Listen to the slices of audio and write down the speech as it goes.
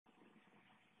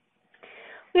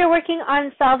We are working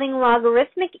on solving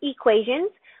logarithmic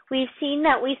equations. We've seen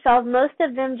that we solve most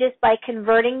of them just by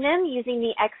converting them using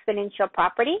the exponential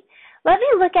property. Let me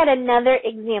look at another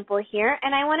example here,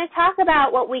 and I want to talk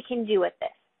about what we can do with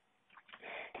this.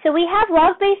 So we have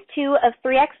log base 2 of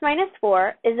 3x minus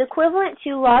 4 is equivalent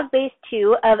to log base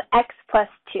 2 of x plus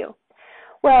 2.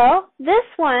 Well, this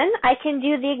one I can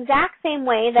do the exact same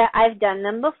way that I've done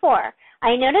them before.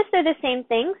 I notice they're the same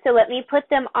thing, so let me put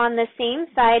them on the same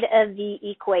side of the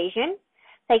equation.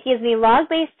 That gives me log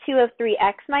base 2 of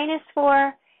 3x minus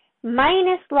 4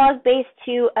 minus log base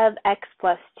 2 of x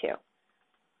plus 2.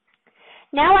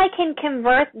 Now I can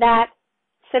convert that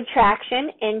subtraction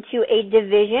into a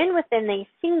division within a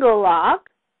single log.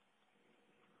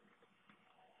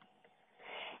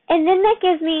 And then that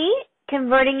gives me,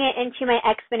 converting it into my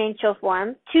exponential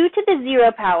form, 2 to the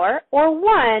 0 power, or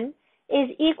 1, is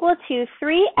equal to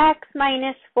 3x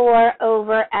minus 4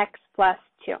 over x plus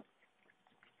 2.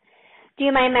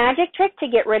 Do my magic trick to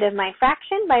get rid of my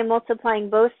fraction by multiplying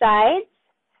both sides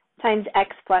times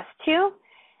x plus 2,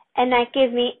 and that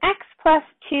gives me x plus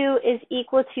 2 is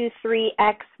equal to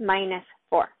 3x minus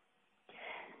 4.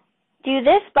 Do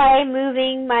this by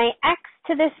moving my x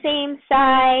to the same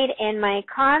side and my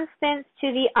constants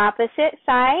to the opposite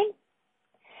side.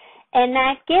 And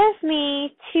that gives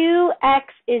me 2x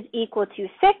is equal to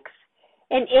 6.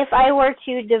 And if I were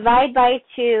to divide by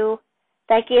 2,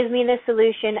 that gives me the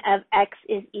solution of x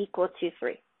is equal to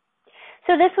 3.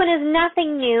 So this one is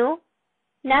nothing new,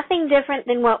 nothing different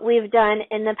than what we've done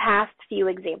in the past few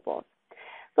examples.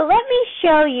 But let me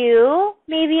show you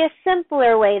maybe a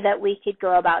simpler way that we could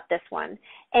go about this one.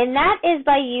 And that is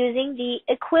by using the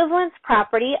equivalence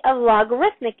property of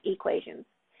logarithmic equations.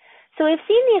 So we've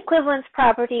seen the equivalence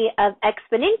property of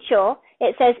exponential.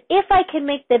 It says if I can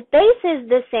make the bases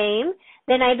the same,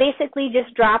 then I basically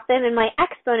just drop them and my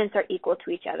exponents are equal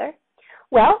to each other.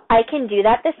 Well, I can do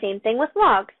that the same thing with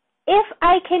logs. If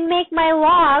I can make my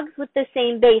logs with the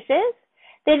same bases,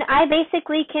 then I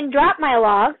basically can drop my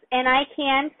logs and I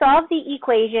can solve the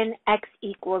equation x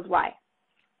equals y.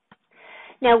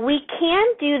 Now we can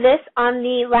do this on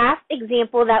the last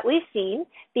example that we've seen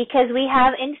because we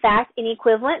have in fact an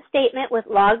equivalent statement with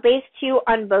log base 2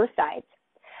 on both sides.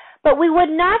 But we would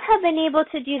not have been able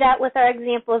to do that with our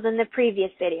examples in the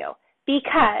previous video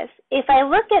because if I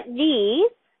look at these,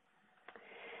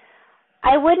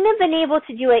 I wouldn't have been able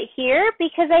to do it here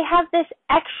because I have this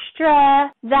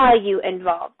extra value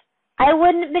involved. I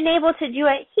wouldn't have been able to do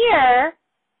it here,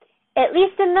 at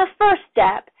least in the first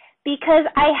step, because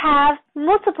I have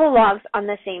multiple logs on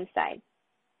the same side.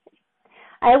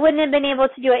 I wouldn't have been able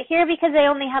to do it here because I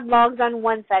only have logs on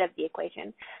one side of the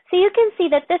equation. So you can see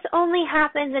that this only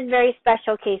happens in very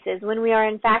special cases when we are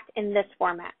in fact in this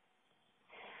format.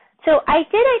 So I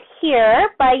did it here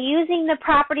by using the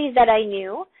properties that I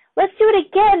knew. Let's do it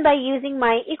again by using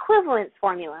my equivalence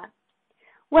formula.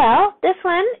 Well, this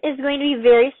one is going to be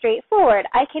very straightforward.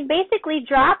 I can basically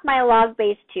drop my log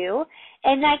base 2,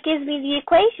 and that gives me the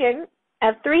equation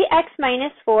of 3x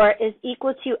minus 4 is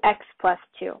equal to x plus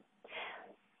 2,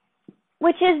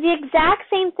 which is the exact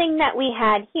same thing that we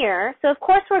had here. So, of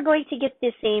course, we're going to get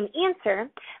the same answer.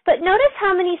 But notice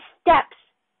how many steps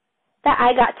that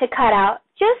I got to cut out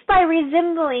just by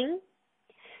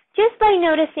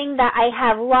noticing that I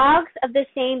have logs of the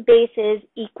same bases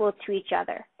equal to each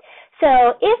other.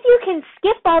 So if you can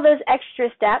skip all those extra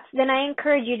steps, then I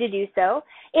encourage you to do so.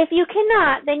 If you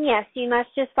cannot, then yes, you must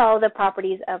just follow the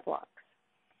properties of logs.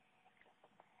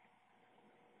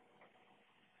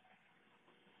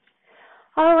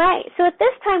 All right, so at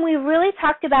this time we really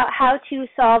talked about how to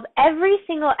solve every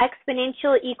single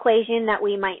exponential equation that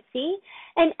we might see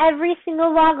and every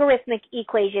single logarithmic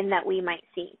equation that we might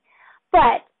see.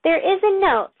 But there is a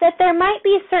note that there might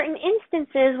be certain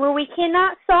instances where we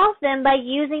cannot solve them by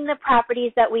using the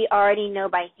properties that we already know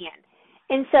by hand.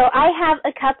 And so I have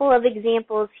a couple of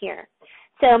examples here.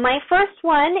 So my first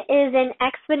one is an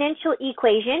exponential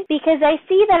equation because I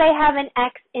see that I have an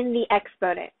x in the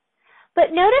exponent.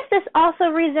 But notice this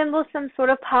also resembles some sort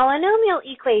of polynomial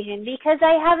equation because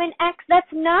I have an x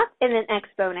that's not in an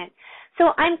exponent.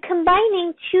 So I'm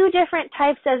combining two different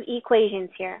types of equations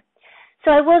here. So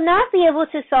I will not be able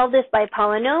to solve this by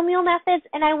polynomial methods,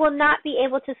 and I will not be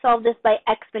able to solve this by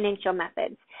exponential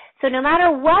methods. So no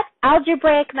matter what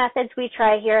algebraic methods we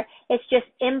try here, it's just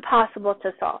impossible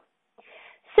to solve.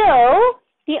 So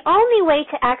the only way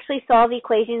to actually solve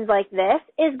equations like this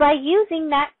is by using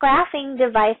that graphing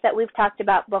device that we've talked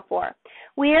about before.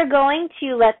 We are going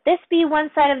to let this be one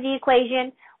side of the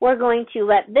equation, we're going to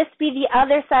let this be the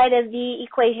other side of the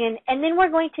equation, and then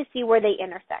we're going to see where they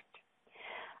intersect.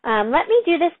 Let me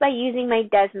do this by using my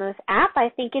Desmos app. I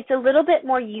think it's a little bit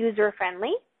more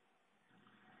user-friendly.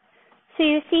 So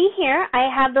you see here, I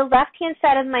have the left-hand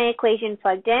side of my equation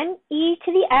plugged in, e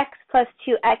to the x plus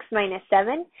 2x minus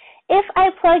 7. If I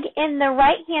plug in the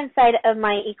right-hand side of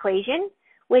my equation,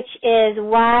 which is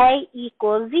y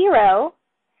equals 0,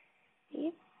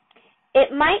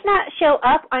 it might not show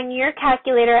up on your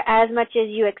calculator as much as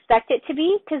you expect it to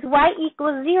be, because y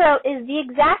equals 0 is the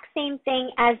exact same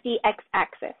thing as the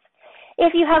x-axis.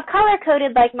 If you have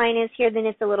color-coded like mine is here, then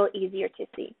it's a little easier to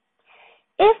see.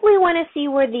 If we want to see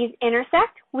where these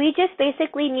intersect, we just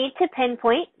basically need to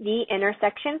pinpoint the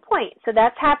intersection point. So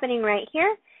that's happening right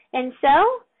here. And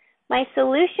so my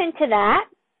solution to that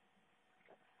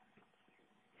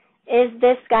is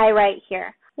this guy right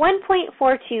here,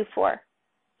 1.424.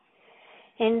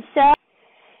 And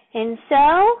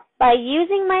so by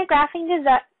using my graphing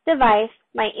device,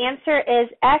 my answer is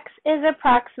x is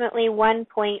approximately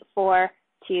 1.424.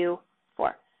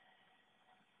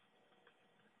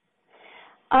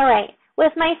 All right,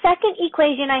 with my second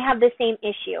equation, I have the same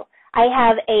issue. I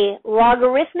have a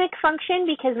logarithmic function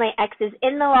because my x is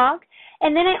in the log,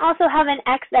 and then I also have an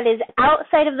x that is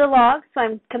outside of the log, so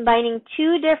I'm combining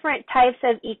two different types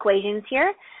of equations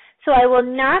here. So I will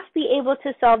not be able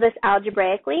to solve this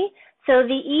algebraically, so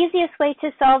the easiest way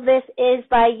to solve this is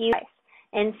by using.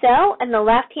 And so, on the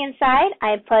left-hand side,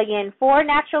 I plug in 4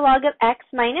 natural log of x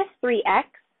minus 3x.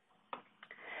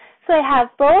 So I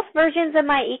have both versions of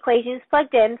my equations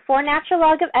plugged in, 4 natural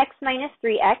log of x minus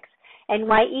 3x, and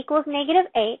y equals negative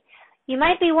 8. You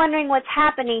might be wondering what's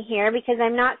happening here because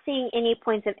I'm not seeing any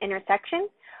points of intersection.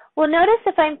 Well, notice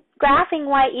if I'm graphing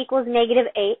y equals negative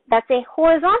 8, that's a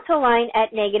horizontal line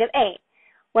at negative 8.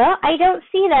 Well, I don't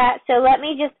see that, so let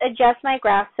me just adjust my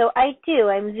graph. So I do.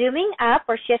 I'm zooming up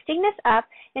or shifting this up,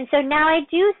 and so now I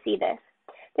do see this.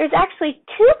 There's actually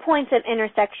 2 points of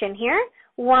intersection here.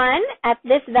 One at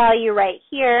this value right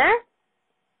here,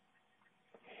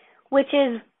 which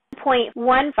is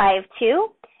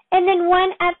 0.152, and then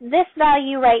one at this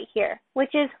value right here,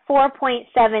 which is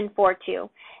 4.742.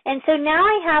 And so now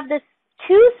I have this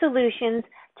 2 solutions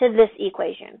to this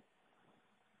equation.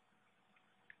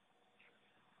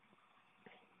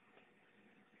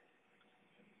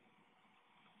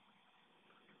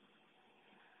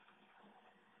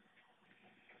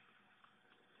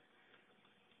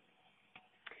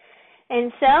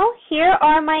 And so here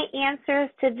are my answers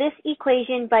to this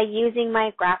equation by using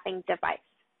my graphing device.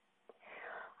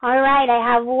 All right,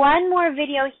 I have one more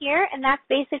video here, and that's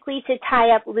basically to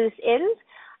tie up loose ends.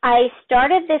 I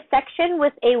started this section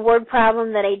with a word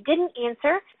problem that I didn't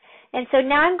answer, and so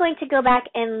now I'm going to go back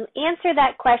and answer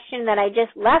that question that I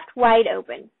just left wide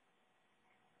open.